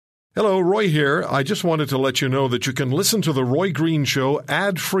Hello, Roy here. I just wanted to let you know that you can listen to The Roy Green Show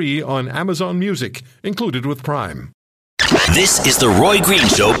ad-free on Amazon Music, included with Prime. This is The Roy Green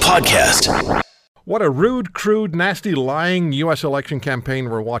Show podcast. What a rude, crude, nasty, lying U.S. election campaign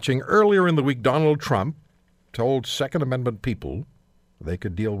we're watching. Earlier in the week, Donald Trump told Second Amendment people they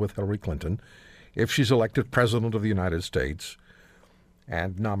could deal with Hillary Clinton if she's elected president of the United States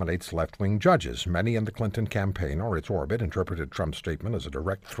and nominates left-wing judges. Many in the Clinton campaign or its orbit interpreted Trump's statement as a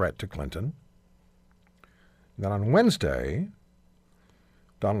direct threat to Clinton. Then on Wednesday,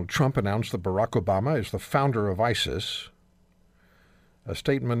 Donald Trump announced that Barack Obama is the founder of ISIS, a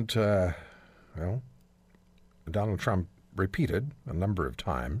statement, Donald Trump repeated a number of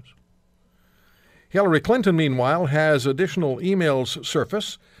times. Hillary Clinton, meanwhile, has additional emails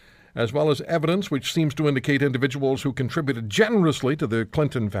surface, as well as evidence which seems to indicate individuals who contributed generously to the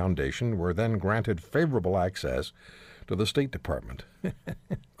Clinton Foundation were then granted favorable access to the State Department.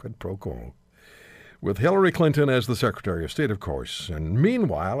 Quid pro quo. With Hillary Clinton as the Secretary of State, of course. And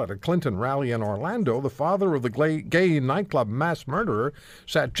meanwhile, at a Clinton rally in Orlando, the father of the gay nightclub mass murderer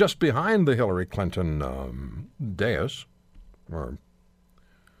sat just behind the Hillary Clinton dais,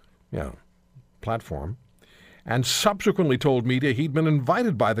 platform, and subsequently told media he'd been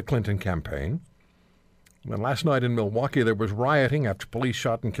invited by the Clinton campaign. And last night in Milwaukee, there was rioting after police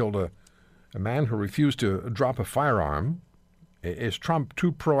shot and killed a man who refused to drop a firearm. Is Trump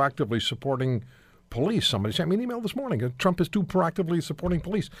too proactively supporting police? Somebody sent me an email this morning. Trump is too proactively supporting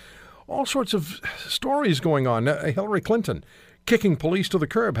police. All sorts of stories going on. Hillary Clinton kicking police to the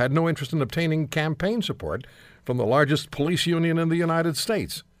curb, had no interest in obtaining campaign support from the largest police union in the United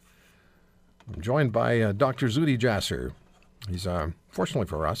States. I'm joined by Dr. Zuhdi Jasser. He's, fortunately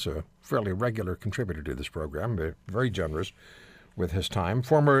for us, a fairly regular contributor to this program, but very generous with his time.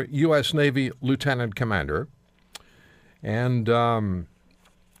 Former U.S. Navy Lieutenant Commander. And Zuhdi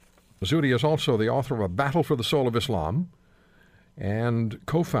is also the author of A Battle for the Soul of Islam and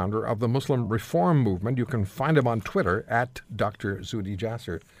co-founder of the Muslim Reform Movement. You can find him on Twitter at Dr. Zuhdi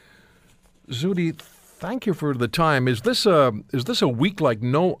Jasser. Zuhdi, thank you for the time. Is this a week like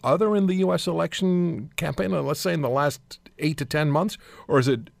no other in the U.S. election campaign, let's say in the last 8 to 10 months, or is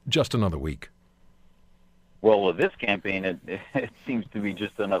it just another week? Well, with this campaign, it seems to be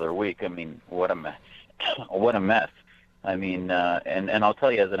just another week. I mean, what a mess. What a mess. I mean, and I'll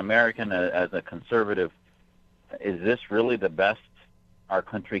tell you, as an American, as a conservative, is this really the best our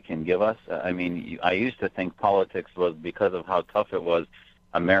country can give us? I mean, I used to think politics was, because of how tough it was,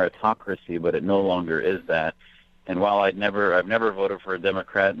 a meritocracy, but it no longer is that. And while I've never voted for a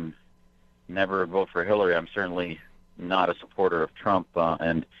Democrat and never vote for Hillary, I'm certainly not a supporter of Trump,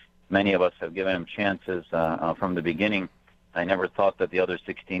 and many of us have given him chances from the beginning. I never thought that the other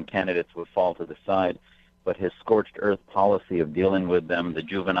 16 candidates would fall to the side, but his scorched earth policy of dealing with them, the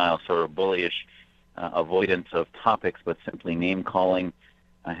juvenile sort of bullyish avoidance of topics, but simply name-calling,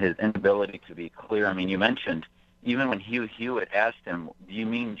 his inability to be clear. I mean, you mentioned, even when Hugh Hewitt asked him, do you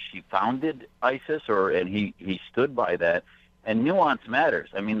mean she founded ISIS? And he stood by that. And nuance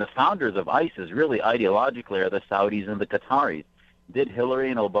matters. I mean, the founders of ISIS really ideologically are the Saudis and the Qataris. Did Hillary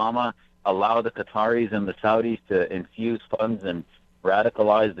and Obama allow the Qataris and the Saudis to infuse funds and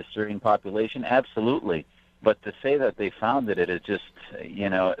radicalize the Syrian population? Absolutely. But to say that they founded it is just,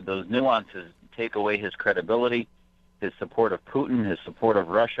 those nuances take away his credibility, his support of Putin, his support of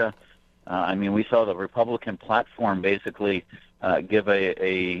Russia. I mean, we saw the Republican platform basically give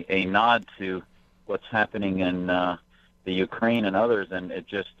a nod to what's happening in the Ukraine and others, and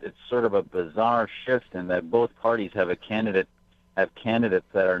it's sort of a bizarre shift in that both parties have candidates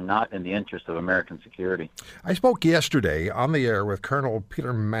that are not in the interest of American security. I spoke yesterday on the air with Colonel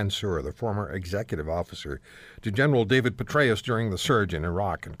Peter Mansour, the former executive officer to General David Petraeus during the surge in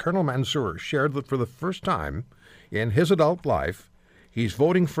Iraq, and Colonel Mansour shared that for the first time in his adult life, he's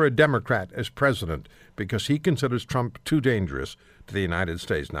voting for a Democrat as president because he considers Trump too dangerous to the United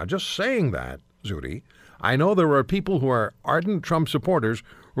States. Now, just saying that, Zuhdi, I know there are people who are ardent Trump supporters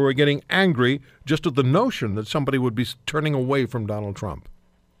who are getting angry just at the notion that somebody would be turning away from Donald Trump.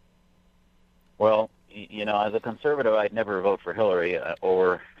 Well, as a conservative, I'd never vote for Hillary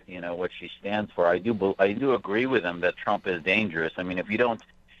or what she stands for. I do agree with him that Trump is dangerous. I mean, if you don't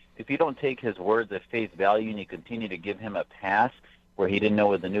take his words at face value and you continue to give him a pass, where he didn't know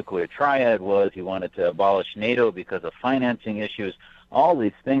what the nuclear triad was, he wanted to abolish NATO because of financing issues, all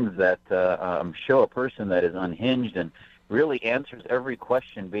these things that show a person that is unhinged and really answers every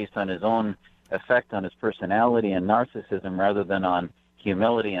question based on his own effect on his personality and narcissism rather than on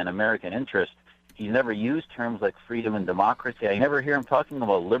humility and American interest. He's never used terms like freedom and democracy. I never hear him talking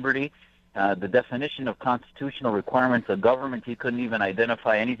about liberty. the definition of constitutional requirements, a government he couldn't even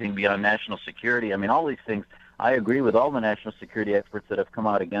identify anything beyond national security. I mean, all these things, I agree with all the national security experts that have come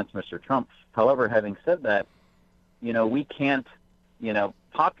out against Mr. Trump. However, having said that, we can't,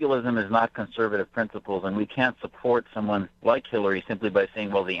 populism is not conservative principles, and we can't support someone like Hillary simply by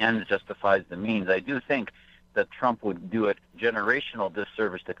saying, well, the end justifies the means. I do think that Trump would do a generational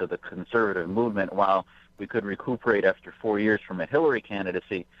disservice to the conservative movement while we could recuperate after 4 years from a Hillary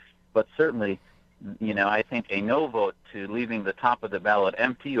candidacy. But certainly, I think a no vote to leaving the top of the ballot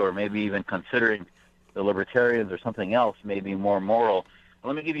empty, or maybe even considering the Libertarians or something else, may be more moral.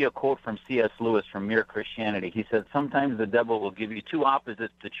 Let me give you a quote from C.S. Lewis from Mere Christianity. He said, sometimes the devil will give you two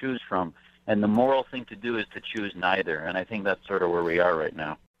opposites to choose from, and the moral thing to do is to choose neither. And I think that's sort of where we are right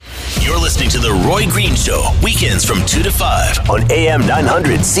now. You're listening to The Roy Green Show, weekends from 2 to 5 on AM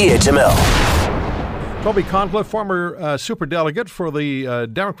 900 CHML. Toby Conklin, former superdelegate for the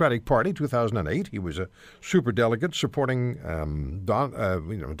Democratic Party, 2008. He was a superdelegate supporting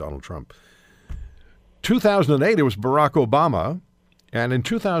Donald Trump. 2008, it was Barack Obama. And in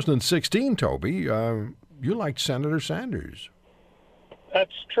 2016, Toby, you liked Senator Sanders.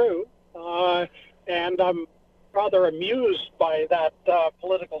 That's true. And I'm rather amused by that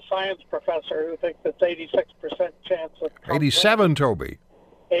political science professor who thinks it's 86% chance of Trump 87, winning. Toby.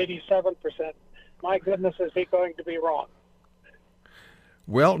 87%. My goodness, is he going to be wrong?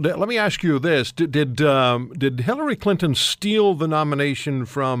 Well, let me ask you this. Did Hillary Clinton steal the nomination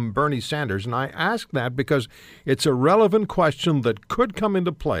from Bernie Sanders? And I ask that because it's a relevant question that could come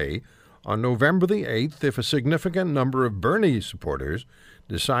into play on November the 8th if a significant number of Bernie supporters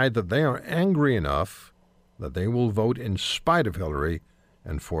decide that they are angry enough that they will vote in spite of Hillary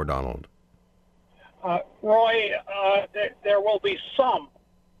and for Donald. Roy, there will be some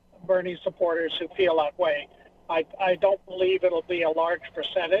Bernie supporters who feel that way. I don't believe it'll be a large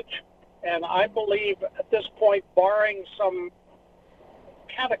percentage, and I believe at this point, barring some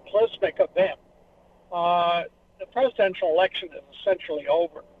cataclysmic event, the presidential election is essentially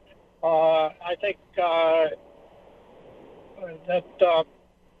over. I think that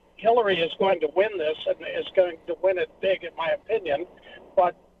Hillary is going to win this and is going to win it big, in my opinion,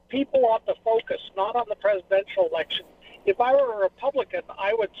 but people ought to focus not on the presidential election. If I were a Republican,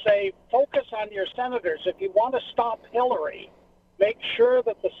 I would say focus on your senators. If you want to stop Hillary, make sure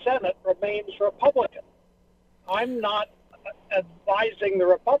that the Senate remains Republican. I'm not advising the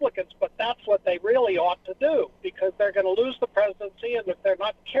Republicans, but that's what they really ought to do, because they're going to lose the presidency, and if they're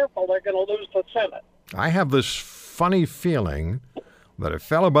not careful, they're going to lose the Senate. I have this funny feeling that a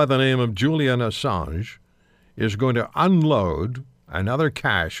fellow by the name of Julian Assange is going to unload another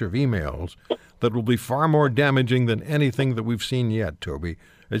cache of emails that will be far more damaging than anything that we've seen yet, Toby.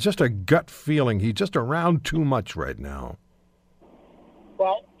 It's just a gut feeling. He's just around too much right now.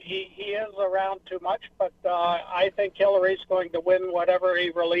 Well, he is around too much, but I think Hillary's going to win whatever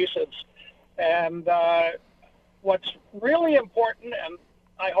he releases. And what's really important, and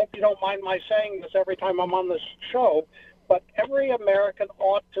I hope you don't mind my saying this every time I'm on this show, but every American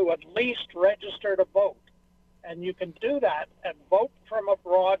ought to at least register to vote. And you can do that at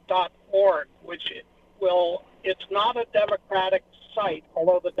votefromabroad.org, which it's not a Democratic site,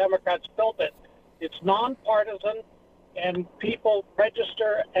 although the Democrats built it. It's nonpartisan, and people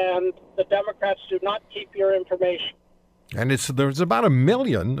register, and the Democrats do not keep your information. And there's about 1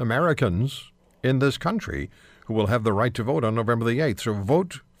 million Americans in this country who will have the right to vote on November the 8th. So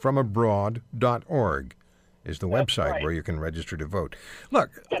votefromabroad.org is the website right, where you can register to vote. Look,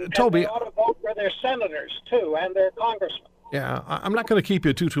 and Toby... they ought to vote for their senators, too, and their congressmen. Yeah, I'm not going to keep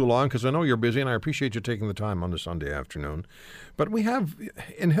you too long because I know you're busy, and I appreciate you taking the time on the Sunday afternoon. But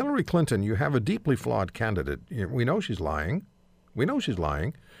in Hillary Clinton, you have a deeply flawed candidate. We know she's lying.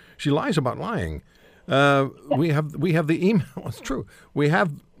 She lies about lying. We have the email. It's true.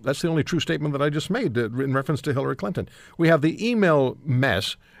 That's the only true statement that I just made in reference to Hillary Clinton. We have the email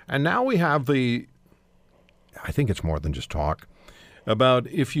mess, and now we have I think it's more than just talk, about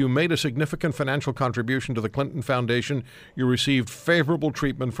if you made a significant financial contribution to the Clinton Foundation, you received favorable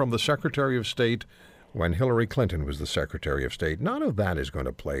treatment from the Secretary of State when Hillary Clinton was the Secretary of State. None of that is going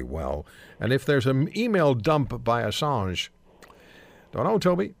to play well. And if there's an email dump by Assange, don't know,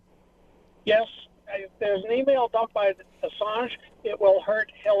 Toby? Yes, if there's an email dump by Assange, it will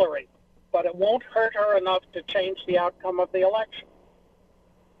hurt Hillary, but it won't hurt her enough to change the outcome of the election.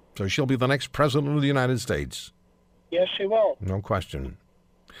 So she'll be the next president of the United States. Yes, she will. No question.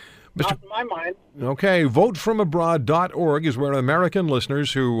 Not in my mind. Okay, votefromabroad.org is where American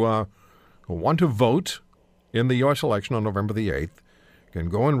listeners who want to vote in the U.S. election on November the 8th can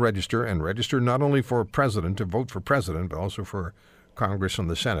go and register not only for president, to vote for president, but also for Congress and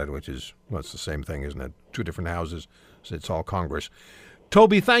the Senate, which is, well, it's the same thing, isn't it? Two different houses, so it's all Congress.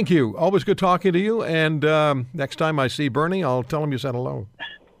 Toby, thank you. Always good talking to you. And next time I see Bernie, I'll tell him you said hello.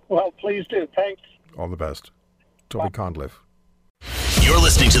 Well, please do. Thanks. All the best. Toby Conliffe. You're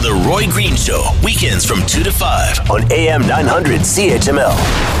listening to The Roy Green Show, weekends from 2 to 5 on AM 900 CHML.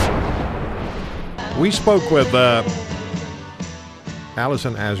 We spoke with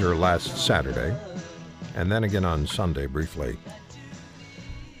Allison Azar last Saturday, and then again on Sunday briefly.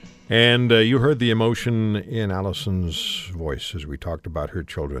 And you heard the emotion in Allison's voice as we talked about her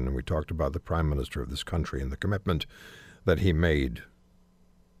children, and we talked about the Prime Minister of this country and the commitment that he made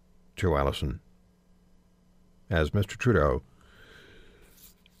to Allison. As Mr. Trudeau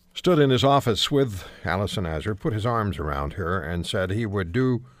stood in his office with Allison Azar, put his arms around her, and said he would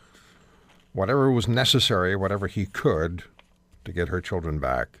do whatever was necessary, whatever he could, to get her children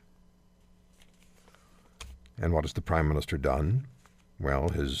back. And what has the Prime Minister done? Well,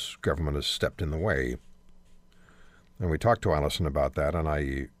 his government has stepped in the way. And we talked to Allison about that, and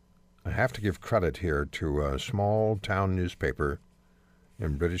I have to give credit here to a small town newspaper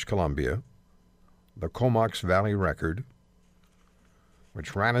in British Columbia, the Comox Valley Record,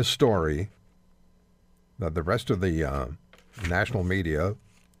 which ran a story that the rest of the national media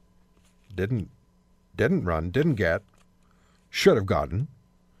didn't get, should have gotten.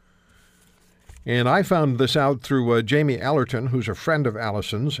 And I found this out through Jamie Ellerton, who's a friend of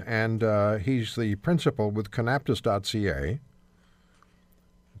Allison's, and he's the principal with Conaptus.ca.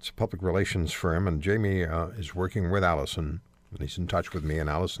 It's a public relations firm, and Jamie is working with Allison, and he's in touch with me, and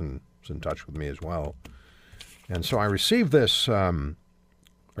Allison's in touch with me as well. And so I received this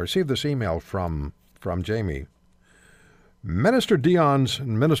email from Jamie. Minister Dion,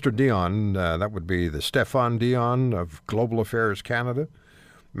 that would be the Stéphane Dion of Global Affairs Canada.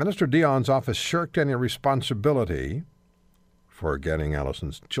 Minister Dion's office shirked any responsibility for getting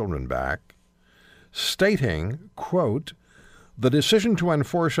Allison's children back, stating, quote, the decision to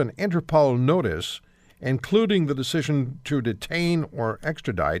enforce an Interpol notice, including the decision to detain or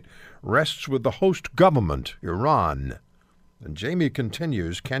extradite, rests with the host government, Iran. And Jamie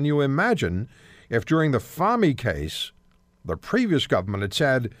continues, can you imagine if during the Fahmy case, the previous government had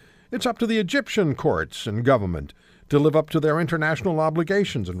said, it's up to the Egyptian courts and government to live up to their international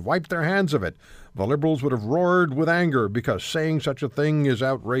obligations and wipe their hands of it? The Liberals would have roared with anger because saying such a thing is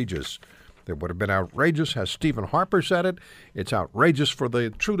outrageous. It would have been outrageous, as Stephen Harper said it. It's outrageous for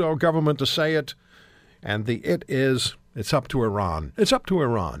the Trudeau government to say it. And it's up to Iran. It's up to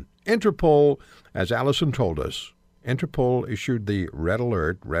Iran. Interpol, as Allison told us, Interpol issued the red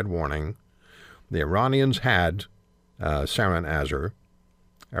alert, red warning. The Iranians had Saran Azar,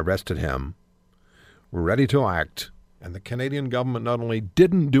 arrested him, were ready to act, and the Canadian government not only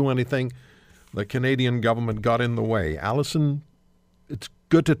didn't do anything, the Canadian government got in the way. Allison, it's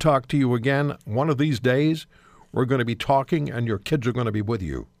good to talk to you again. One of these days, we're going to be talking, and your kids are going to be with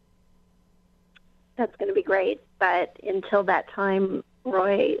you. That's going to be great, but until that time,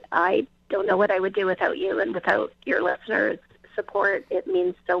 Roy, I don't know what I would do without you and without your listeners' support. It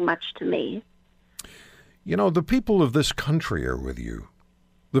means so much to me. You know, the people of this country are with you.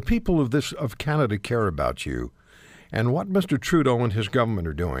 The people of Canada care about you. And what Mr. Trudeau and his government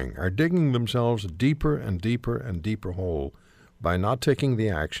are doing are digging themselves a deeper and deeper and deeper hole by not taking the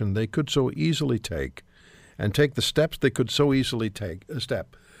action they could so easily take and take the steps they could so easily take, the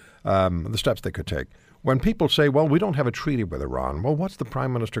steps they could take. When people say, well, we don't have a treaty with Iran, well, what's the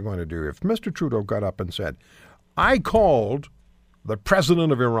Prime Minister going to do? If Mr. Trudeau got up and said, I called the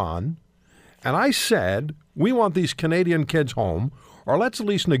president of Iran and I said, we want these Canadian kids home, or let's at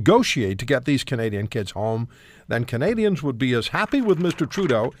least negotiate to get these Canadian kids home, then Canadians would be as happy with Mr.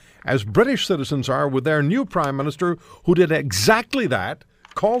 Trudeau as British citizens are with their new Prime Minister, who did exactly that,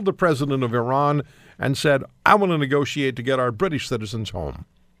 called the president of Iran and said, I want to negotiate to get our British citizens home.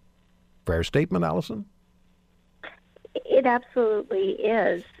 Fair statement, Allison? It absolutely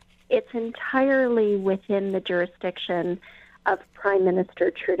is. It's entirely within the jurisdiction of Prime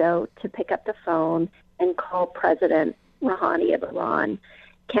Minister Trudeau to pick up the phone and call President Rouhani of Iran.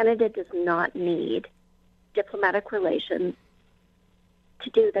 Canada does not need diplomatic relations to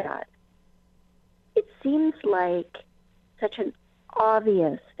do that. It seems like such an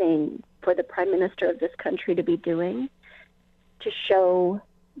obvious thing for the Prime Minister of this country to be doing, to show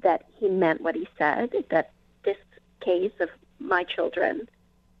that he meant what he said, that this case of my children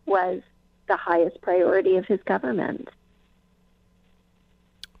was the highest priority of his government.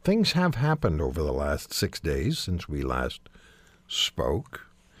 Things have happened over the last 6 days since we last spoke,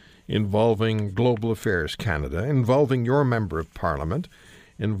 involving Global Affairs Canada, involving your member of Parliament,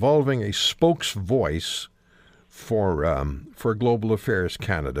 involving a spokesvoice for Global Affairs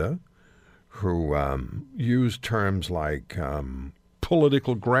Canada, who used terms like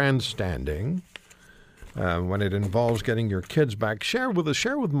political grandstanding when it involves getting your kids back. Share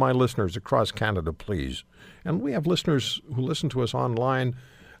with my listeners across Canada, please. And we have listeners who listen to us online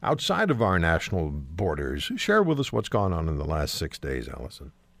outside of our national borders. Share with us what's gone on in the last 6 days,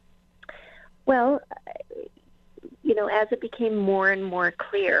 Alison. Well, as it became more and more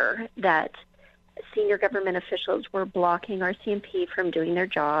clear that senior government officials were blocking RCMP from doing their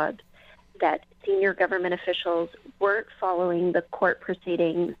job, that senior government officials weren't following the court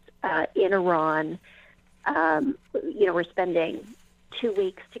proceedings in Iran, we're spending 2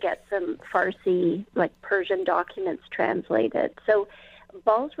 weeks to get some Farsi, like Persian documents translated. So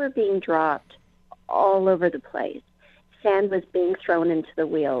balls were being dropped all over the place. Sand was being thrown into the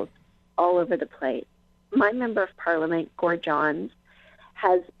wheels all over the place. My member of parliament, Gord Johns,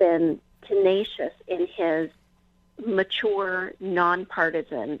 has been tenacious in his mature,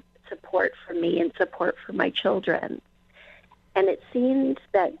 nonpartisan support for me and support for my children. And it seemed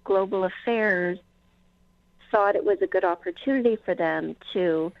that Global Affairs thought it was a good opportunity for them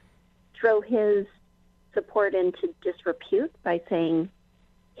to throw his support into disrepute by saying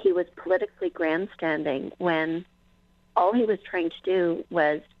he was politically grandstanding when all he was trying to do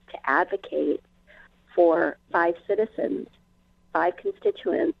was to advocate for 5 citizens, 5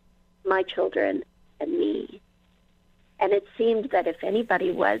 constituents, my children, and me. And it seemed that if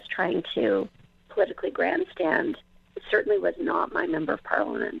anybody was trying to politically grandstand, it certainly was not my member of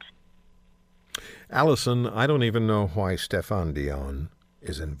parliament. Alison, I don't even know why Stéphane Dion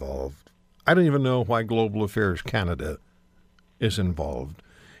is involved. I don't even know why Global Affairs Canada is involved.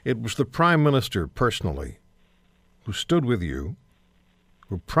 It was the Prime Minister personally who stood with you,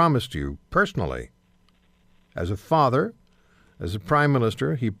 who promised you personally, as a father, as a Prime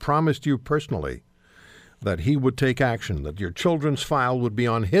Minister, he promised you personally that he would take action, that your children's file would be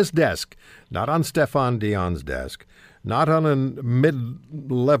on his desk, not on Stéphane Dion's desk, not on a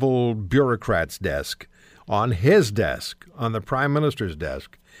mid-level bureaucrat's desk, on his desk, on the Prime Minister's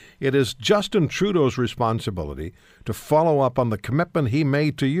desk. It is Justin Trudeau's responsibility to follow up on the commitment he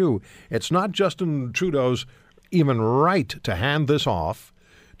made to you. It's not Justin Trudeau's even right to hand this off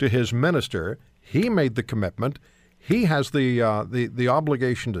to his minister. He made the commitment. He has the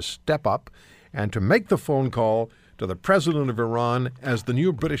obligation to step up and to make the phone call to the president of Iran, as the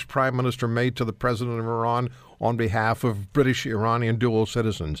new British Prime Minister made to the president of Iran on behalf of British-Iranian dual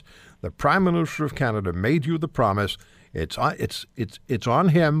citizens. The Prime Minister of Canada made you the promise. It's on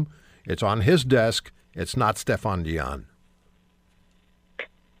him. It's on his desk. It's not Stéphane Dion.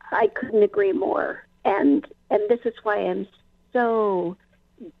 I couldn't agree more. And this is why I'm so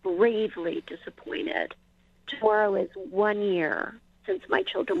bravely disappointed. Tomorrow is 1 year since my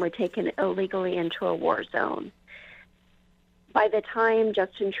children were taken illegally into a war zone. By the time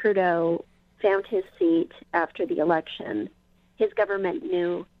Justin Trudeau found his seat after the election, his government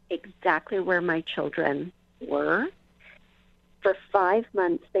knew exactly where my children were. For 5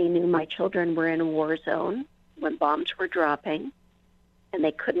 months, they knew my children were in a war zone when bombs were dropping, and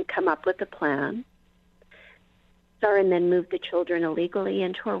they couldn't come up with a plan. Sarin then moved the children illegally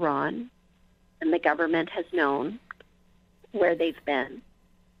into Iran, and the government has known where they've been.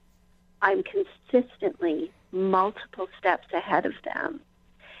 I'm consistently multiple steps ahead of them,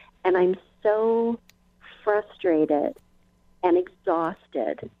 and I'm so frustrated and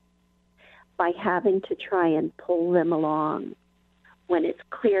exhausted by having to try and pull them along when it's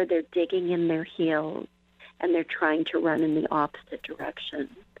clear they're digging in their heels and they're trying to run in the opposite direction.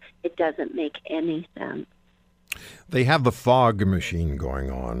 It doesn't make any sense. They have the fog machine going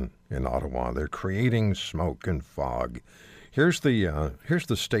on in Ottawa. They're creating smoke and fog. Here's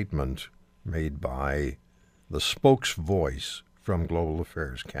the statement made by the spokes voice from Global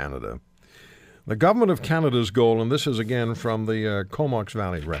Affairs Canada. The Government of Canada's goal, and this is again from the Comox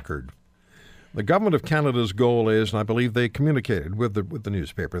Valley Record, the Government of Canada's goal is, and I believe they communicated with the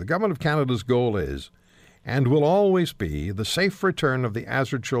newspaper, the Government of Canada's goal is, and will always be, the safe return of the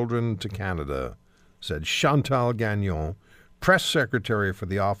Azar children to Canada, said Chantal Gagnon, press secretary for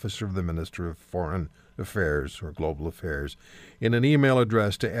the Office of the Minister of Foreign Affairs or Global Affairs, in an email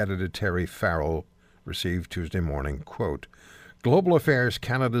addressed to editor Terry Farrell, received Tuesday morning, quote, Global Affairs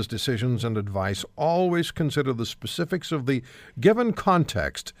Canada's decisions and advice always consider the specifics of the given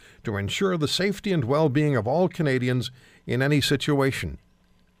context to ensure the safety and well-being of all Canadians in any situation.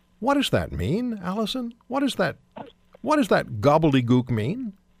 What does that mean, Alison? What does that gobbledygook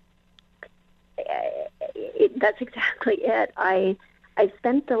mean? That's exactly it. I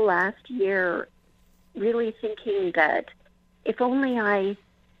spent the last year really thinking that if only I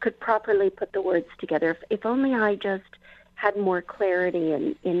could properly put the words together. If only I just had more clarity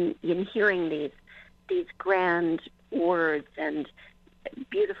in hearing these grand words and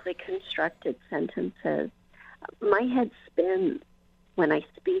beautifully constructed sentences. My head spins when I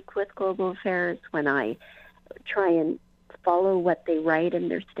speak with Global Affairs, when I try and follow what they write in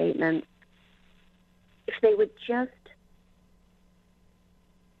their statements. If they would just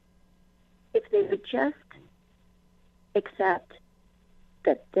accept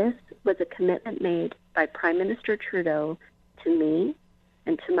that this was a commitment made by Prime Minister Trudeau to me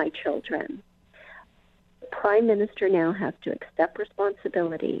and to my children. The Prime Minister now has to accept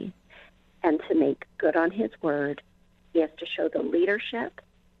responsibility and to make good on his word. He has to show the leadership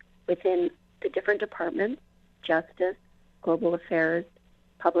within the different departments, justice, global affairs,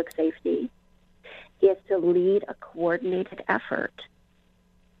 public safety. He has to lead a coordinated effort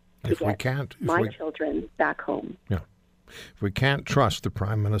to get my children back home. Yeah. If we can't trust the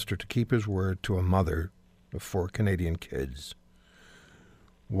Prime Minister to keep his word to a mother of 4 Canadian kids,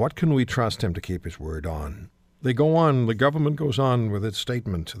 what can we trust him to keep his word on? They go on, the government goes on with its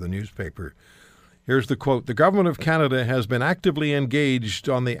statement to the newspaper. Here's the quote: "The Government of Canada has been actively engaged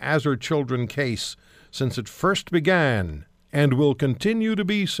on the Azar children case since it first began and will continue to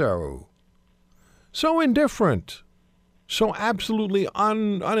be so." So indifferent, so absolutely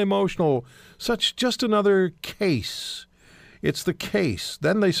unemotional, such just another case. It's the case.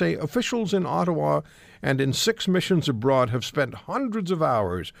 Then they say officials in Ottawa and in 6 missions abroad have spent hundreds of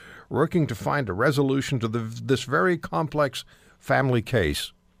hours working to find a resolution to this very complex family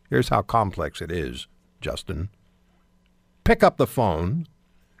case. Here's how complex it is, Justin. Pick up the phone,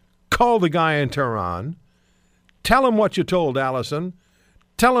 call the guy in Tehran, tell him what you told Allison,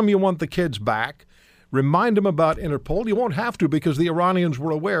 tell him you want the kids back, remind him about Interpol. You won't have to because the Iranians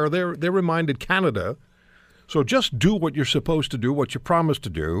were aware. They reminded Canada. So just do what you're supposed to do, what you promised to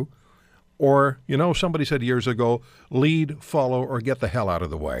do. Or, somebody said years ago, lead, follow, or get the hell out of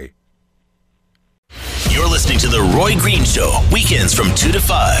the way. You're listening to The Roy Green Show, weekends from 2 to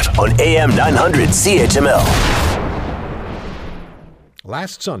 5 on AM 900 CHML.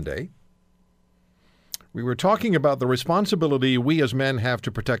 Last Sunday, we were talking about the responsibility we as men have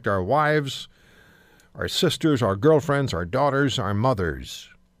to protect our wives, our sisters, our girlfriends, our daughters, our mothers,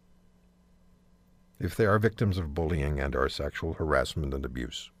 if they are victims of bullying and or sexual harassment and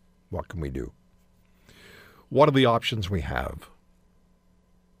abuse. What can we do? What are the options we have?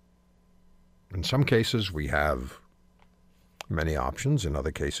 In some cases, we have many options. In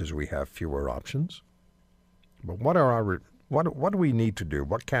other cases, we have fewer options. But what do we need to do?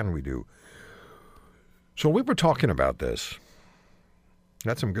 What can we do? So we were talking about this.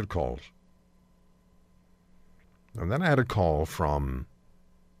 Had some good calls. And then I had a call from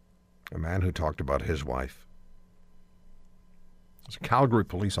a man who talked about his wife. He's a Calgary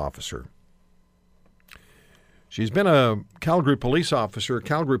police officer. She's been a Calgary police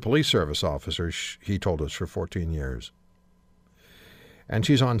service officer, he told us, for 14 years. And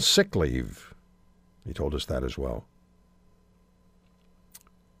she's on sick leave. He told us that as well.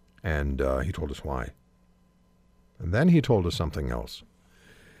 And he told us why. And then he told us something else.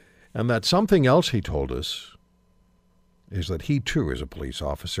 And that something else he told us is that he too is a police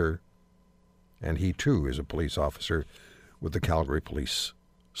officer, and he too is a police officer with the Calgary Police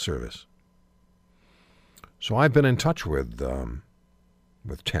Service. So I've been in touch with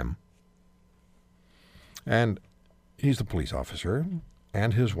Tim, and he's the police officer,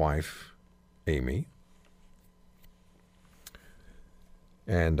 and his wife, Amy.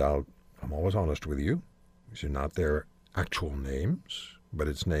 And I'm always honest with you. These are not their actual names, but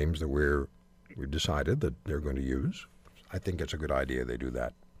it's names that we've decided that they're going to use. I think it's a good idea they do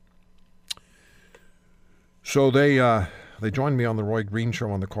that. So they joined me on the Roy Green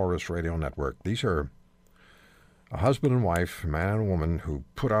Show on the Chorus Radio Network. These are a husband and wife, a man and a woman, who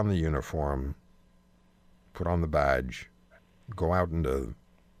put on the uniform, put on the badge, go out into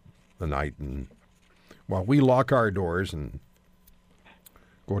the night, and while we lock our doors and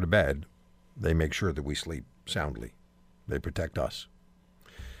go to bed, they make sure that we sleep soundly. They protect us.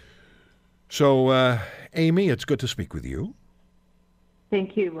 So, Amy, it's good to speak with you.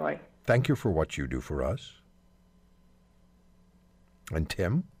 Thank you, Roy. Thank you for what you do for us. And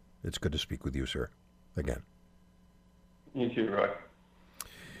Tim, it's good to speak with you, sir, again. You too, Roy.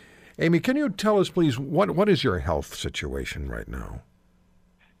 Amy, can you tell us, please, what is your health situation right now?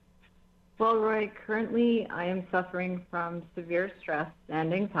 Well, Roy, currently I am suffering from severe stress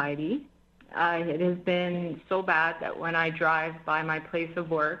and anxiety. It has been so bad that when I drive by my place of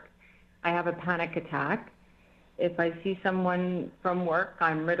work, I have a panic attack. If I see someone from work,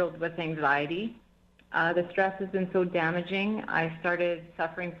 I'm riddled with anxiety. The stress has been so damaging. I started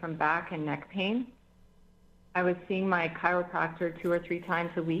suffering from back and neck pain. I was seeing my chiropractor 2 or 3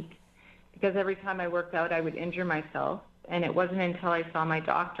 times a week because every time I worked out, I would injure myself. And it wasn't until I saw my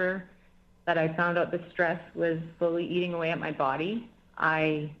doctor that I found out the stress was slowly eating away at my body.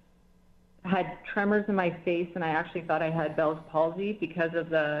 I had tremors in my face, and I actually thought I had Bell's palsy because of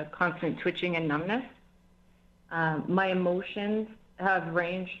the constant twitching and numbness. My emotions have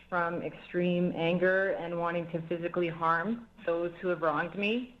ranged from extreme anger and wanting to physically harm those who have wronged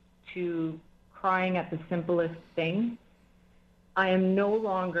me to crying at the simplest thing. I am no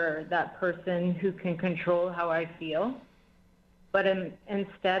longer that person who can control how I feel, but am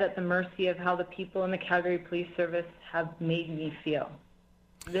instead at the mercy of how the people in the Calgary Police Service have made me feel.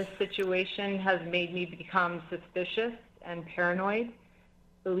 This situation has made me become suspicious and paranoid,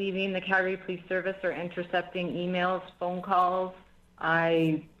 believing the Calgary Police Service are intercepting emails, phone calls.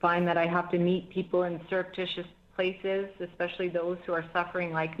 I find that I have to meet people in surreptitious places, especially those who are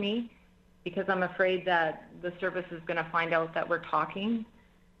suffering like me, because I'm afraid that the service is going to find out that we're talking.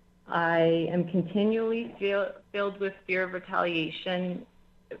 I am continually filled with fear of retaliation,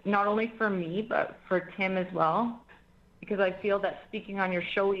 not only for me, but for Tim as well, because I feel that speaking on your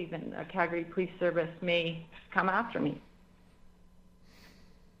show, even the Calgary Police Service may come after me.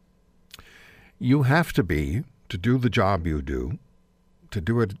 You have to be, to do the job you do, to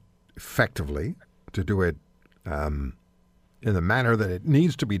do it effectively, to do it in the manner that it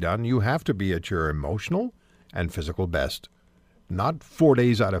needs to be done, you have to be at your emotional and physical best. Not 4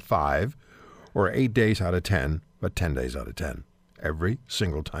 days out of 5 or 8 days out of 10, but 10 days out of 10. Every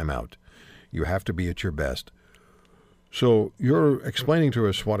single time out. You have to be at your best. So you're explaining to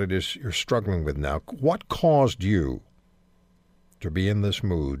us what it is you're struggling with now. What caused you to be in this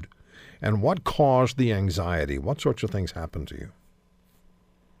mood, and what caused the anxiety? What sorts of things happened to you?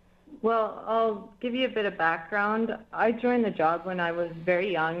 Well, I'll give you a bit of background. I joined the job when I was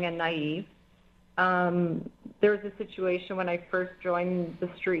very young and naive. There was a situation when I first joined the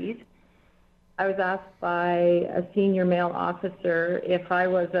street. I was asked by a senior male officer if I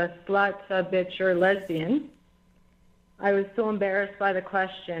was a slut, a bitch, or lesbian. I was so embarrassed by the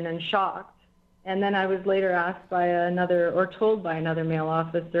question and shocked. And then I was later asked by told by another male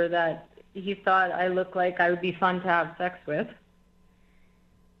officer that he thought I looked like I would be fun to have sex with.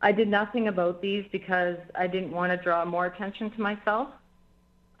 I did nothing about these because I didn't want to draw more attention to myself.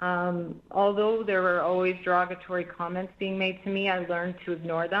 Although there were always derogatory comments being made to me, I learned to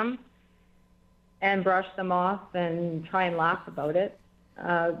ignore them and brush them off and try and laugh about it.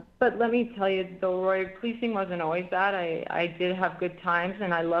 But let me tell you, though, Roy, policing wasn't always bad. I did have good times,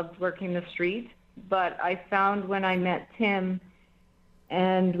 and I loved working the street. But I found when I met Tim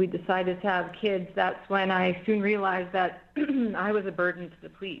and we decided to have kids, that's when I soon realized that I was a burden to the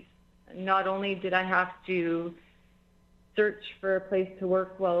police. Not only did I have to search for a place to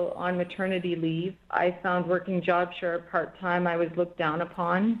work while on maternity leave, I found working job share part-time I was looked down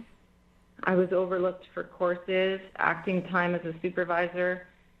upon. I was overlooked for courses, acting time as a supervisor.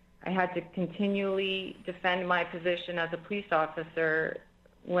 I had to continually defend my position as a police officer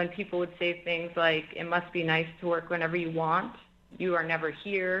when people would say things like, it must be nice to work whenever you want. You are never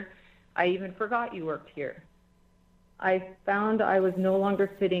here. I even forgot you worked here. I found I was no longer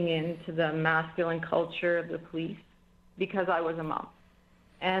fitting into the masculine culture of the police because I was a mom.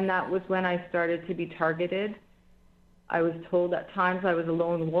 And that was when I started to be targeted. I was told at times I was a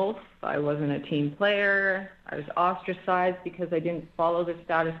lone wolf. I wasn't a team player. I was ostracized because I didn't follow the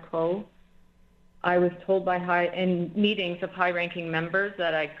status quo. I was told in meetings of high-ranking members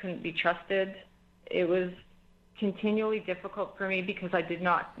that I couldn't be trusted. It was continually difficult for me because I did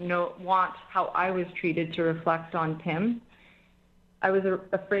not want how I was treated to reflect on Tim. I was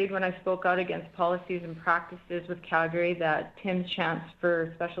afraid when I spoke out against policies and practices with Calgary that Tim's chance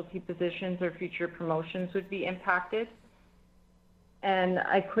for specialty positions or future promotions would be impacted. And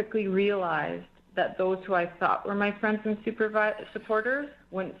I quickly realized that those who I thought were my friends and supporters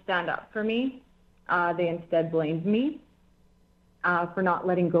wouldn't stand up for me. They instead blamed me for not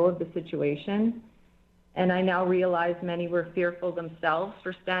letting go of the situation. And I now realize many were fearful themselves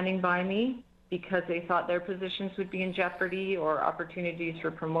for standing by me because they thought their positions would be in jeopardy or opportunities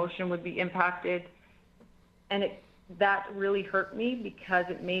for promotion would be impacted. And that really hurt me because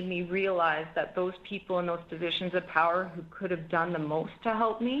it made me realize that those people in those positions of power who could have done the most to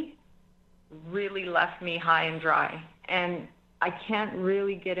help me really left me high and dry. And I can't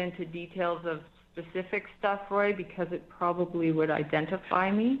really get into details of specific stuff, Roy, because it probably would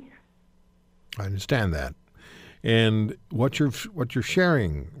identify me. I understand that. And what you're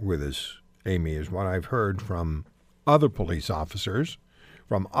sharing with us, Amy, is what I've heard from other police officers,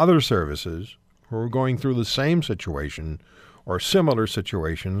 from other services who are going through the same situation or similar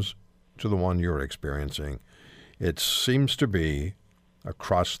situations to the one you're experiencing. It seems to be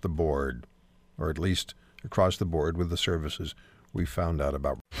across the board, or at least across the board with the services we found out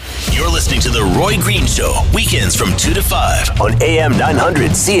about. You're listening to The Roy Green Show, weekends from 2 to 5 on AM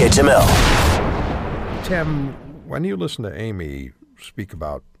 900 CHML. Tim, when you listen to Amy speak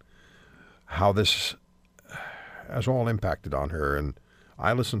about how this has all impacted on her, and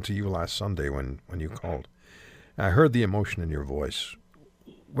I listened to you last Sunday when you called, I heard the emotion in your voice.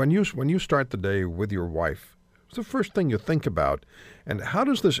 When you start the day with your wife, what's the first thing you think about, and how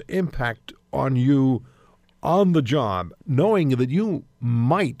does this impact on you on the job, knowing that you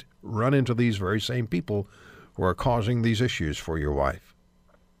might run into these very same people who are causing these issues for your wife?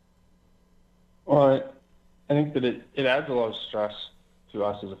 Well, I think that it adds a lot of stress to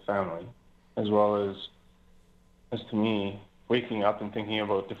us as a family, as well as to me, waking up and thinking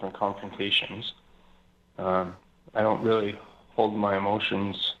about different confrontations. I don't really hold my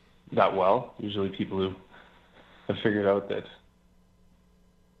emotions that well. Usually people who have figured out that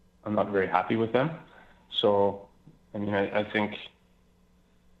I'm not very happy with them. So, I mean, I think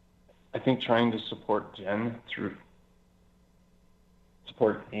trying to support Amy through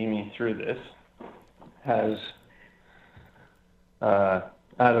this has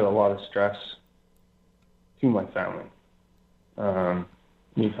added a lot of stress to my family.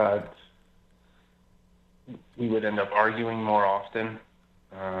 We would end up arguing more often,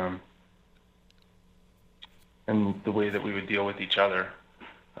 and the way that we would deal with each other.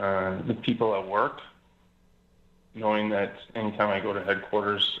 The people at work, knowing that anytime I go to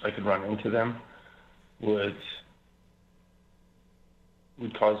headquarters, I could run into them, would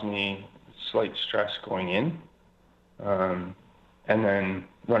cause me slight stress going in, and then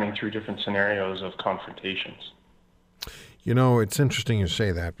running through different scenarios of confrontations. You know, it's interesting you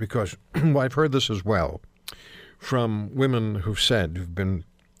say that, because I've heard this as well from women who've been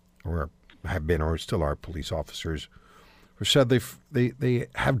or still are police officers, who said they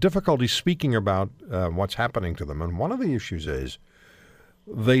have difficulty speaking about what's happening to them. And one of the issues is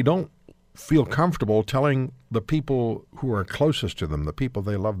they don't feel comfortable telling the people who are closest to them, the people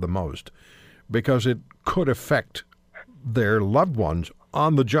they love the most, because it could affect their loved ones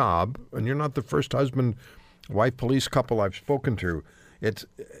on the job. And you're not the first husband-wife police couple I've spoken to. It's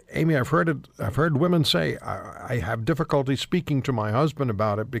Amy. I've heard women say, I have difficulty speaking to my husband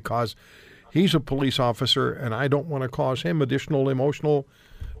about it because he's a police officer and I don't want to cause him additional emotional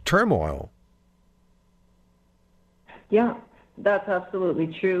turmoil. Yeah, that's absolutely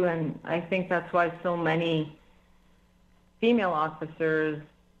true. And I think that's why so many female officers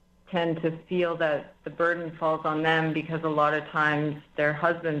tend to feel that the burden falls on them, because a lot of times their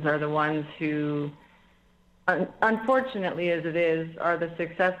husbands are the ones who, unfortunately as it is, are the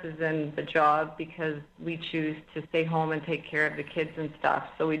successes in the job, because we choose to stay home and take care of the kids and stuff.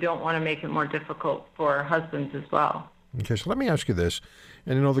 So we don't want to make it more difficult for our husbands as well. Okay, so let me ask you this.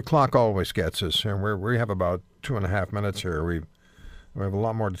 And you know, the clock always gets us, and we have about 2.5 minutes here. We have a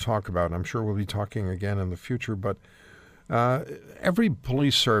lot more to talk about, and I'm sure we'll be talking again in the future. But every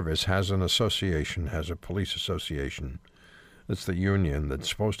police service has an association, has a police association. It's the union that's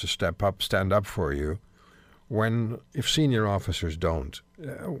supposed to stand up for you if senior officers don't.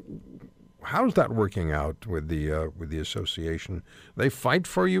 How's that working out with the association? They fight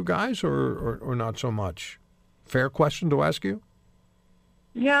for you guys, or not so much? Fair question to ask you?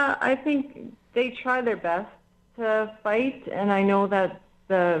 Yeah, I think they try their best to fight, and I know that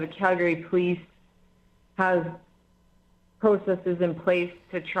the Calgary Police has processes in place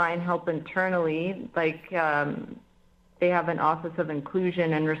to try and help internally, like they have an Office of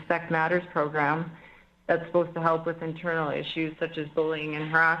Inclusion and Respect Matters program that's supposed to help with internal issues such as bullying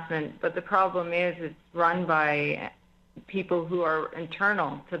and harassment. But the problem is it's run by people who are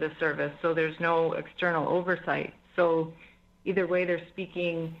internal to the service, so there's no external oversight. So either way, they're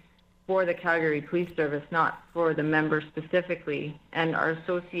speaking for the Calgary Police Service, not for the members specifically. And our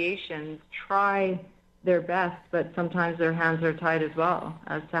associations try their best, but sometimes their hands are tied as well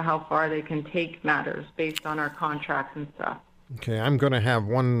as to how far they can take matters based on our contracts and stuff. Okay, I'm going to have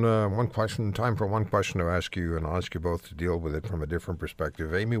time for one question to ask you, and I'll ask you both to deal with it from a different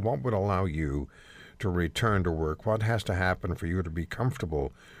perspective. Amy, what would allow you to return to work? What has to happen for you to be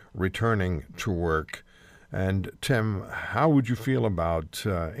comfortable returning to work? And Tim, how would you feel about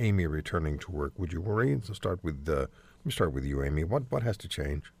Amy returning to work? Would you worry? Let me start with you, Amy. What has to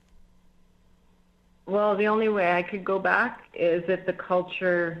change? Well, the only way I could go back is if the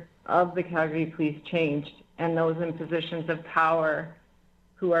culture of the Calgary Police changed, and those in positions of power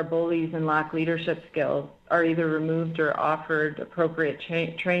who are bullies and lack leadership skills are either removed or offered appropriate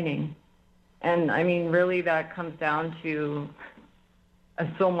training. And I mean, really that comes down to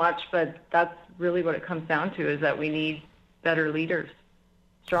so much, but that's really what it comes down to, is that we need better leaders,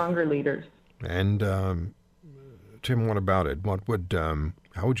 stronger leaders. And Tim, what about it?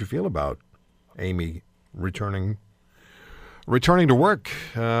 How would you feel about Amy returning to work?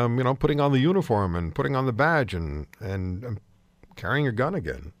 Putting on the uniform and putting on the badge and carrying a gun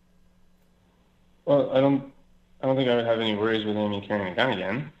again. Well, I don't think I would have any worries with Amy carrying a gun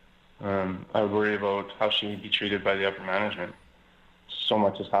again. I would worry about how she would be treated by the upper management. So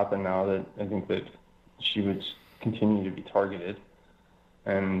much has happened now that I think that she would continue to be targeted.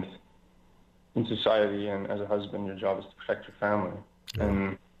 And in society and as a husband, your job is to protect your family.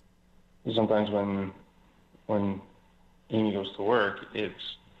 Yeah. And sometimes when Amy goes to work,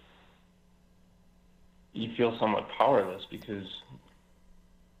 you feel somewhat powerless, because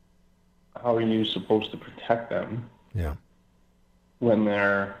how are you supposed to protect them? Yeah. When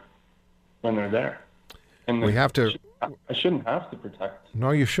they're there? And we have to. I shouldn't have to protect. No,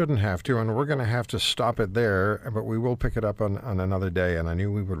 you shouldn't have to, and we're going to have to stop it there, but we will pick it up on another day, and I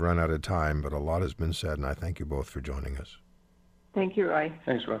knew we would run out of time, but a lot has been said, and I thank you both for joining us. Thank you, Roy.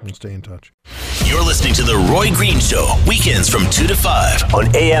 Thanks, Roy. And stay in touch. You're listening to The Roy Green Show, weekends from 2 to 5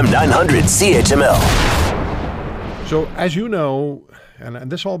 on AM 900 CHML. So, as you know,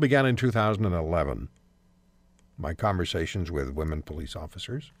 and this all began in 2011, my conversations with women police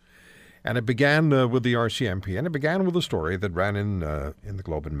officers. And it began with the RCMP, and it began with a story that ran in the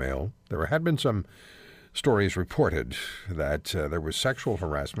Globe and Mail. There had been some stories reported that there was sexual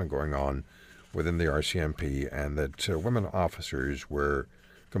harassment going on within the RCMP, and that women officers were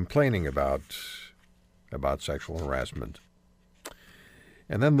complaining about sexual harassment.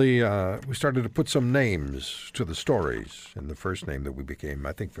 And then we started to put some names to the stories, and the first name that we became,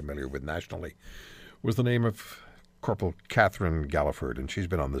 I think, familiar with nationally was the name of Corporal Catherine Galliford, and she's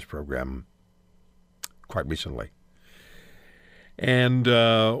been on this program quite recently. And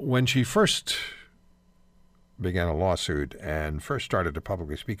when she first began a lawsuit and first started to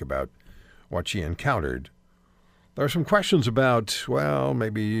publicly speak about what she encountered, there are some questions about, well,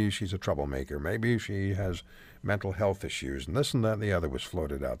 maybe she's a troublemaker, maybe she has mental health issues, and this and that and the other was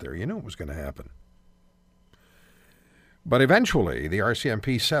floated out there. You knew it was going to happen. But eventually, the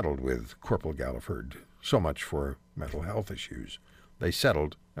RCMP settled with Corporal Galliford. So much for mental health issues. They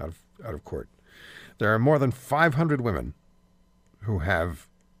settled out of court. There are more than 500 women who have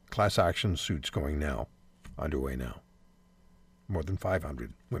class action suits underway now. More than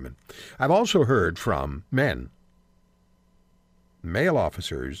 500 women. I've also heard from male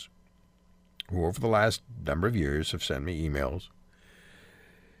officers who over the last number of years have sent me emails.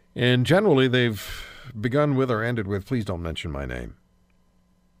 And generally they've begun with or ended with, please don't mention my name.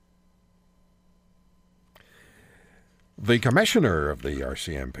 The commissioner of the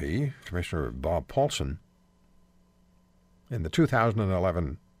RCMP, Commissioner Bob Paulson, in the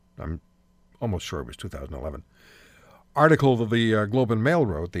 2011, I'm almost sure it was 2011, article that the Globe and Mail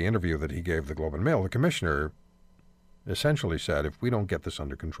wrote, the interview that he gave the Globe and Mail, the commissioner essentially said, if we don't get this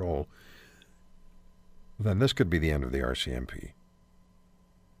under control, then this could be the end of the RCMP.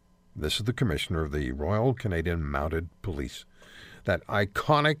 This is the commissioner of the Royal Canadian Mounted Police, that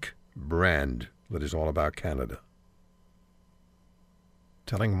iconic brand that is all about Canada,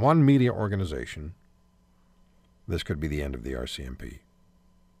 telling one media organization this could be the end of the RCMP.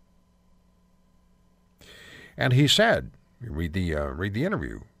 And he said, read the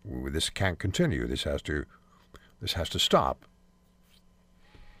interview, this can't continue, this has to stop.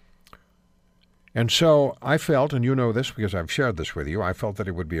 And so I felt, and you know this because I've shared this with you, I felt that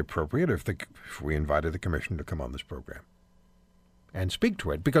it would be appropriate if we invited the commission to come on this program and speak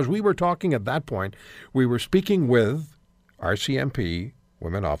to it, because we were talking at that point, we were speaking with RCMP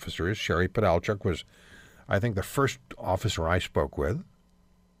women officers. Sherry Podolchuk was, I think, the first officer I spoke with.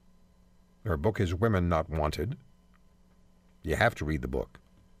 Her book is Women Not Wanted. You have to read the book.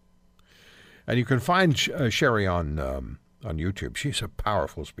 And you can find Sherry on YouTube. She's a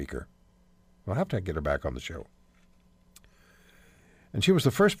powerful speaker. We'll have to get her back on the show. And she was the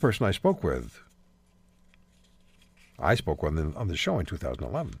first person I spoke with. I spoke with on the show in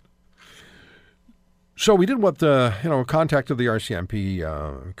 2011. So we did what contacted the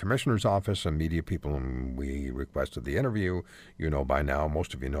RCMP commissioner's office and media people, and we requested the interview. You know by now,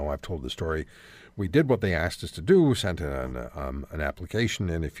 most of you know, I've told the story. We did what they asked us to do, sent an application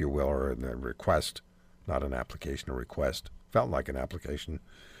in, if you will, or a request, not an application, a request. Felt like an application.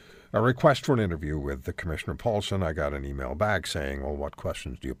 A request for an interview with the Commissioner Paulson. I got an email back saying, well, what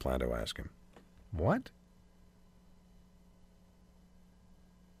questions do you plan to ask him? What?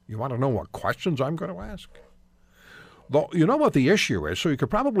 You want to know what questions I'm going to ask? Though, you know what the issue is, so you could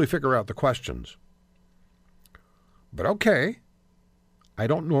probably figure out the questions. But okay, I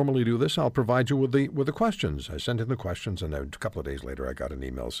don't normally do this. I'll provide you with the questions. I sent in the questions, and a couple of days later I got an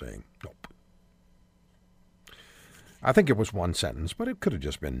email saying, nope. I think it was one sentence, but it could have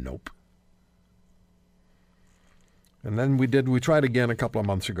just been nope. And then we tried again a couple of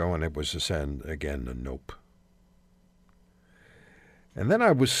months ago, and it was again a nope. And then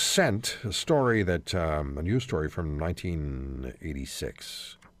I was sent a story a news story from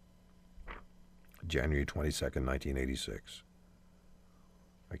 1986, January 22nd, 1986.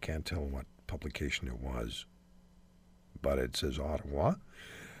 I can't tell what publication it was, but it says Ottawa.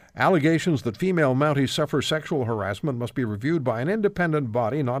 Allegations that female Mounties suffer sexual harassment must be reviewed by an independent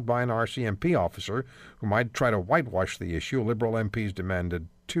body, not by an RCMP officer who might try to whitewash the issue, Liberal MPs demanded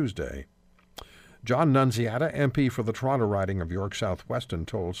Tuesday. John Nunziata, MP for the Toronto riding of York South Weston,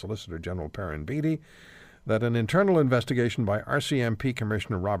 told Solicitor General Perrin Beatty that an internal investigation by RCMP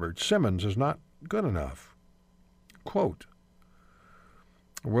Commissioner Robert Simmons is not good enough. Quote,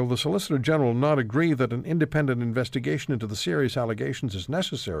 will the Solicitor General not agree that an independent investigation into the serious allegations is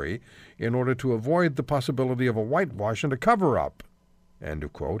necessary in order to avoid the possibility of a whitewash and a cover-up? End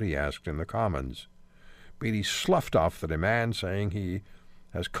of quote, he asked in the Commons. Beatty sloughed off the demand, saying he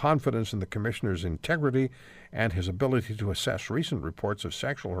has confidence in the Commissioner's integrity and his ability to assess recent reports of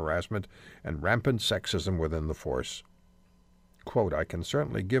sexual harassment and rampant sexism within the force. Quote, I can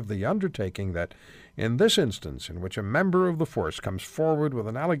certainly give the undertaking that in this instance, in which a member of the force comes forward with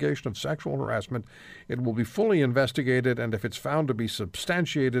an allegation of sexual harassment, it will be fully investigated, and if it's found to be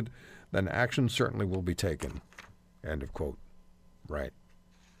substantiated, then action certainly will be taken. End of quote. Right.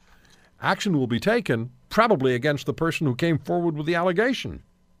 Action will be taken, probably against the person who came forward with the allegation.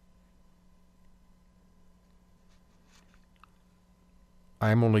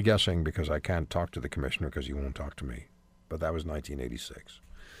 I'm only guessing because I can't talk to the Commissioner because he won't talk to me. But that was 1986.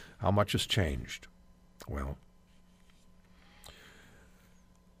 How much has changed? Well,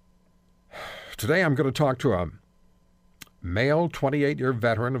 today I'm going to talk to a male 28-year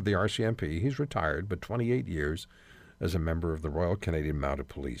veteran of the RCMP. He's retired, but 28 years as a member of the Royal Canadian Mounted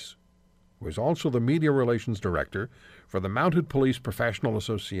Police, who is also the Media Relations Director for the Mounted Police Professional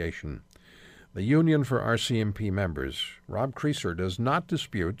Association, the union for RCMP members. Rob Creaser does not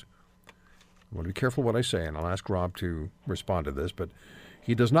dispute, I want to be careful what I say, and I'll ask Rob to respond to this, but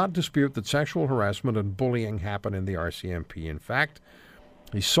he does not dispute that sexual harassment and bullying happen in the RCMP. In fact,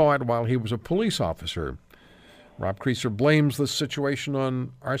 he saw it while he was a police officer. Rob Creaser blames this situation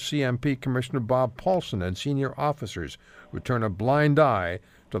on RCMP Commissioner Bob Paulson and senior officers who turn a blind eye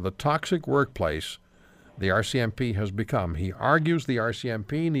to the toxic workplace the RCMP has become. He argues the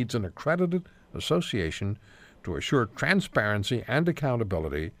RCMP needs an accredited association to assure transparency and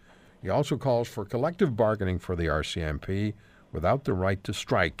accountability. He also calls for collective bargaining for the RCMP without the right to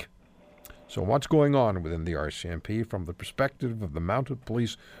strike. So what's going on within the RCMP from the perspective of the Mounted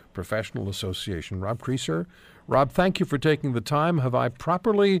Police Professional Association? Rob Creaser. Rob, thank you for taking the time. Have I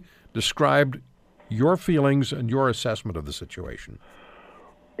properly described your feelings and your assessment of the situation?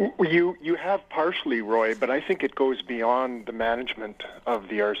 You have partially, Roy, but I think it goes beyond the management of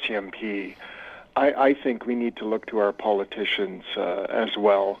the RCMP. I think we need to look to our politicians as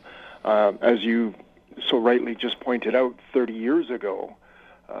well. As you so rightly just pointed out, 30 years ago,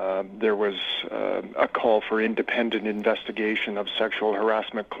 there was a call for independent investigation of sexual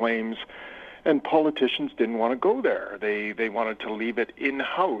harassment claims, and politicians didn't want to go there. They wanted to leave it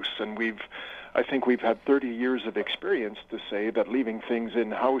in-house, and I think we've had 30 years of experience to say that leaving things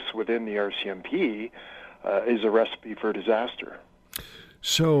in-house within the RCMP is a recipe for disaster.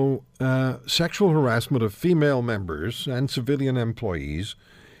 So, sexual harassment of female members and civilian employees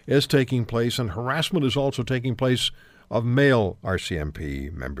is taking place, and harassment is also taking place of male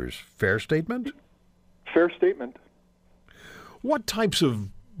RCMP members. Fair statement? Fair statement. What types of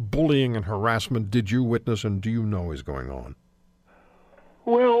bullying and harassment did you witness and do you know is going on?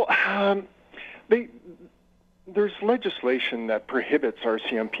 Well, there's legislation that prohibits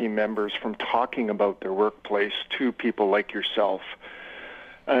RCMP members from talking about their workplace to people like yourself.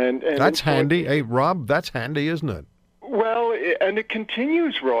 And that's handy. Hey, Rob, that's handy, isn't it? Well, and it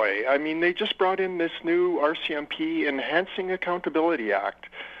continues, Roy. I mean, they just brought in this new RCMP Enhancing Accountability Act.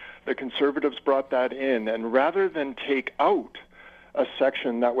 The Conservatives brought that in, and rather than take out a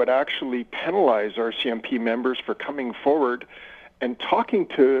section that would actually penalize RCMP members for coming forward and talking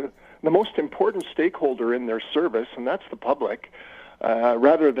to the most important stakeholder in their service, and that's the public,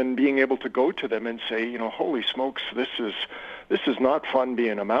 rather than being able to go to them and say, holy smokes, this is not fun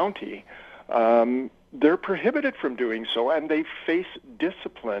being a Mountie. they're prohibited from doing so, and they face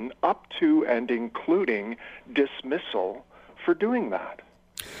discipline up to and including dismissal for doing that.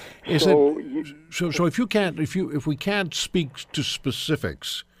 So if we can't speak to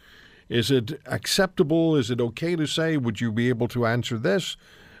specifics, is it acceptable? Is it okay to say, would you be able to answer this?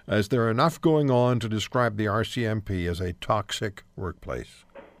 Is there enough going on to describe the RCMP as a toxic workplace?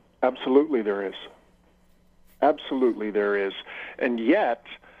 Absolutely there is. Absolutely there is. And yet,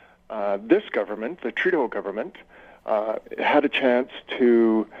 this government, the Trudeau government, had a chance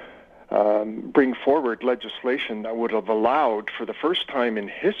to bring forward legislation that would have allowed, for the first time in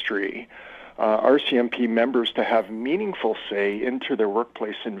history, RCMP members to have meaningful say into their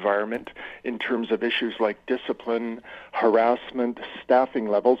workplace environment in terms of issues like discipline, harassment, staffing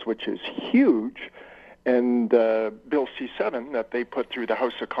levels, which is huge. And Bill C-7 that they put through the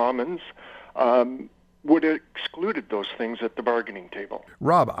House of Commons would have excluded those things at the bargaining table.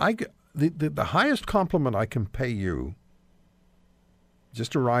 Rob, the highest compliment I can pay you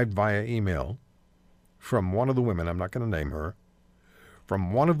just arrived via email from one of the women, I'm not going to name her,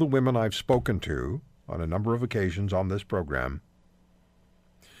 from one of the women I've spoken to on a number of occasions on this program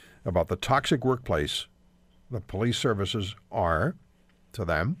about the toxic workplace that police services are to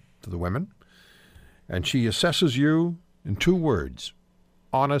them, to the women, and she assesses you in 2 words,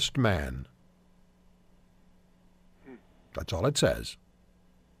 honest man. That's all it says,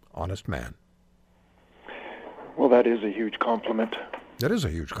 honest man. Well, that is a huge compliment. It is a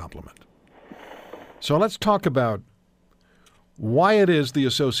huge compliment. So let's talk about why it is the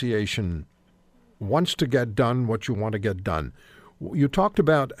association wants to get done what you want to get done. You talked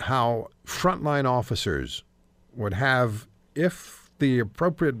about how frontline officers would have, if the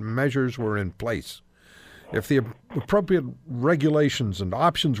appropriate measures were in place, if the appropriate regulations and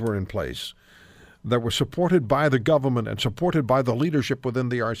options were in place that were supported by the government and supported by the leadership within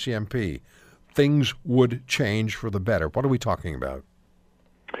the RCMP, things would change for the better. What are we talking about?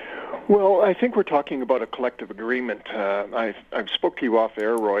 Well, I think we're talking about a collective agreement. I've spoke to you off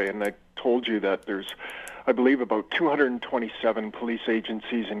air, Roy, and I told you that there's, I believe, about 227 police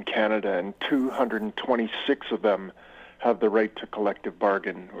agencies in Canada, and 226 of them have the right to collective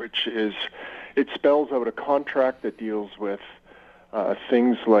bargain, which is, it spells out a contract that deals with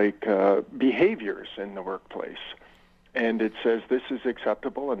things like behaviors in the workplace. And it says this is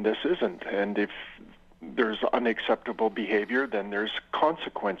acceptable and this isn't. And if there's unacceptable behavior, then there's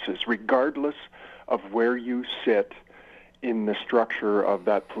consequences, regardless of where you sit in the structure of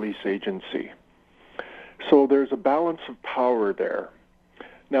that police agency. So there's a balance of power there.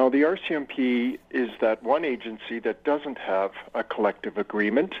 Now, the RCMP is that one agency that doesn't have a collective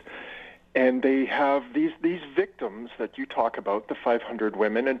agreement, and they have these victims that you talk about, the 500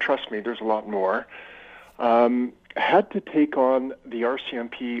 women, and trust me, there's a lot more, had to take on the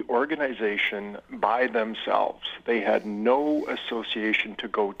RCMP organization by themselves. They had no association to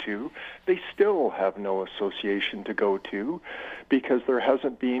go to. They still have no association to go to because there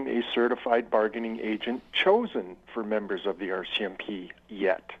hasn't been a certified bargaining agent chosen for members of the RCMP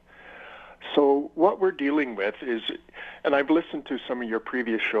yet. So what we're dealing with is, and I've listened to some of your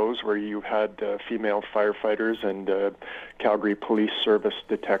previous shows where you had female firefighters and Calgary Police Service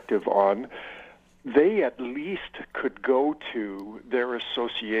detective on. They at least could go to their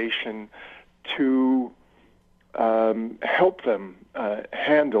association to help them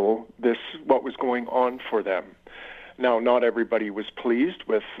handle this, what was going on for them. Now, not everybody was pleased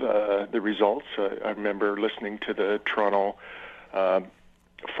with the results. I remember listening to the Toronto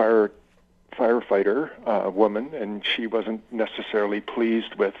firefighter woman, and she wasn't necessarily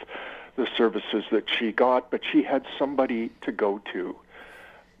pleased with the services that she got, but she had somebody to go to.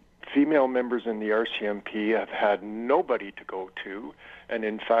 Female members in the RCMP have had nobody to go to, and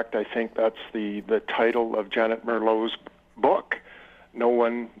in fact, I think that's the title of Janet Merlot's book, No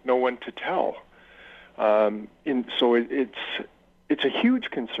One to Tell. So it's a huge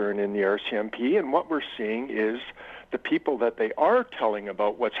concern in the RCMP, and what we're seeing is the people that they are telling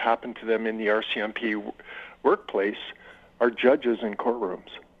about what's happened to them in the RCMP workplace are judges in courtrooms.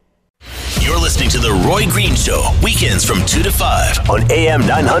 You're listening to The Roy Green Show, weekends from 2 to 5 on AM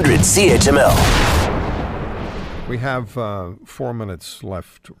 900 CHML. We have 4 minutes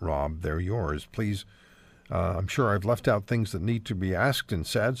left, Rob. They're yours. Please, I'm sure I've left out things that need to be asked and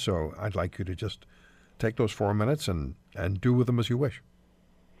said, so I'd like you to just take those 4 minutes and do with them as you wish.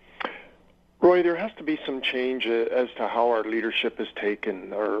 Roy, there has to be some change as to how our leadership is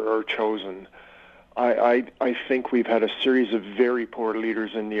taken or chosen. I think we've had a series of very poor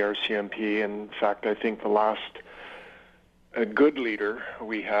leaders in the RCMP. In fact, I think the last good leader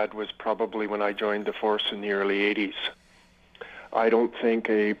we had was probably when I joined the force in the early 80s. I don't think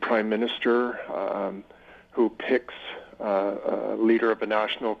a prime minister who picks a leader of a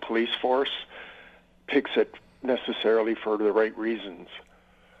national police force picks it necessarily for the right reasons.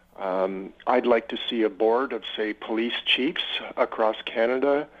 I'd like to see a board of, say, police chiefs across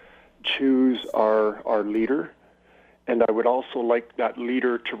Canada choose our leader, and I would also like that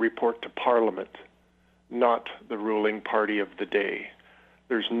leader to report to Parliament, not the ruling party of the day.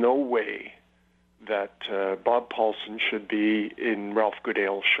 There's no way that Bob Paulson should be in Ralph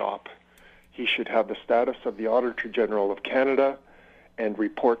Goodale's shop. He should have the status of the Auditor General of Canada and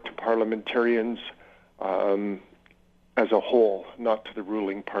report to parliamentarians as a whole, not to the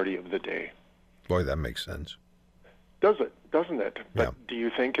ruling party of the day. Boy, that makes sense. Does it? Doesn't it? But Yeah. do you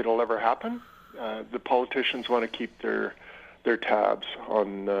think it'll ever happen? The politicians want to keep their tabs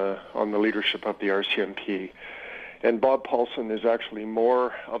on the leadership of the RCMP. And Bob Paulson is actually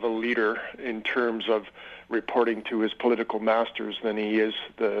more of a leader in terms of reporting to his political masters than he is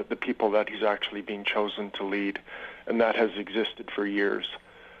the people that he's actually being chosen to lead. And that has existed for years.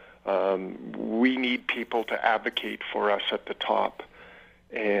 We need people to advocate for us at the top.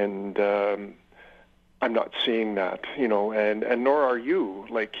 And I'm not seeing that, and nor are you.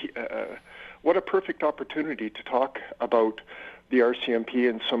 What a perfect opportunity to talk about the RCMP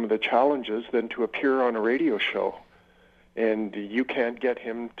and some of the challenges than to appear on a radio show. And you can't get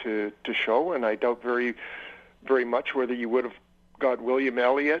him to show, and I doubt very, very much whether you would have got William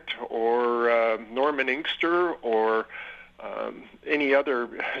Elliott or Norman Inkster or any other,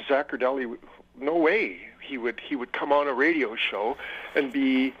 Zach Erdelli. No way he would come on a radio show and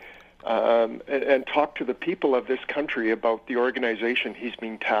be and talk to the people of this country about the organization he's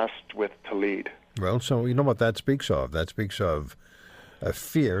being tasked with to lead. Well, so you know what that speaks of? That speaks of a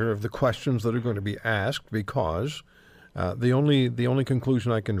fear of the questions that are going to be asked, because the only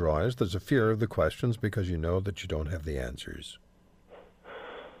conclusion I can draw is there's a fear of the questions because you know that you don't have the answers.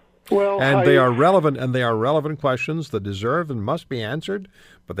 Well, and they are relevant questions that deserve and must be answered,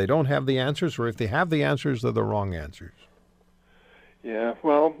 but they don't have the answers, or if they have the answers, they're the wrong answers. Yeah,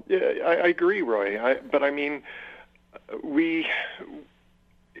 well, I agree, Roy. But I mean, we,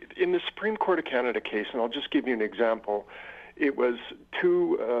 in the Supreme Court of Canada case, and I'll just give you an example, it was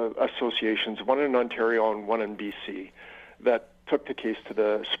two associations, one in Ontario and one in BC, that took the case to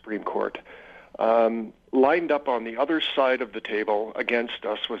the Supreme Court. Lined up on the other side of the table against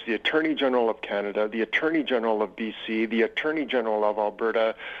us was the Attorney General of Canada, the Attorney General of BC, the Attorney General of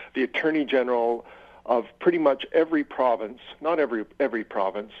Alberta, the Attorney General of pretty much every province, not every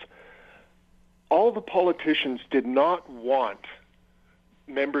province. All the politicians did not want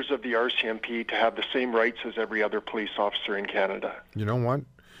members of the RCMP to have the same rights as every other police officer in Canada. You know what?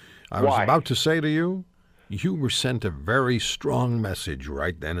 I was about to say to you, you were sent a very strong message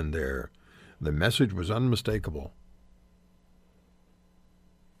right then and there. The message was unmistakable.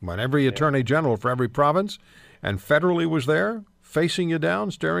 When every Attorney General for every province and federally was there, facing you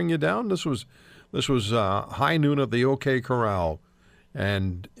down, staring you down, this was high noon at the OK Corral,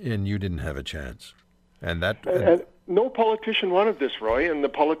 and you didn't have a chance. And no politician wanted this, Roy, and the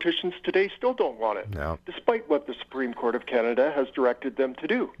politicians today still don't want it, no. Despite what the Supreme Court of Canada has directed them to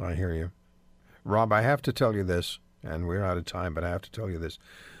do. I hear you. Rob, I have to tell you this, and we're out of time, but I have to tell you this.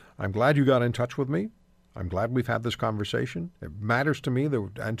 I'm glad you got in touch with me. I'm glad we've had this conversation. It matters to me,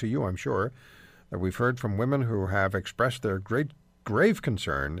 and to you, I'm sure, that we've heard from women who have expressed their grave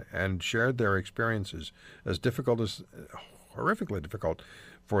concern and shared their experiences, as horrifically difficult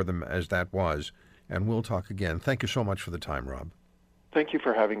for them as that was. And we'll talk again. Thank you so much for the time, Rob. Thank you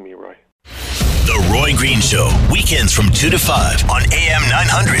for having me, Roy. The Roy Green Show, weekends from 2 to 5 on AM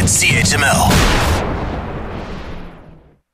 900 CHML.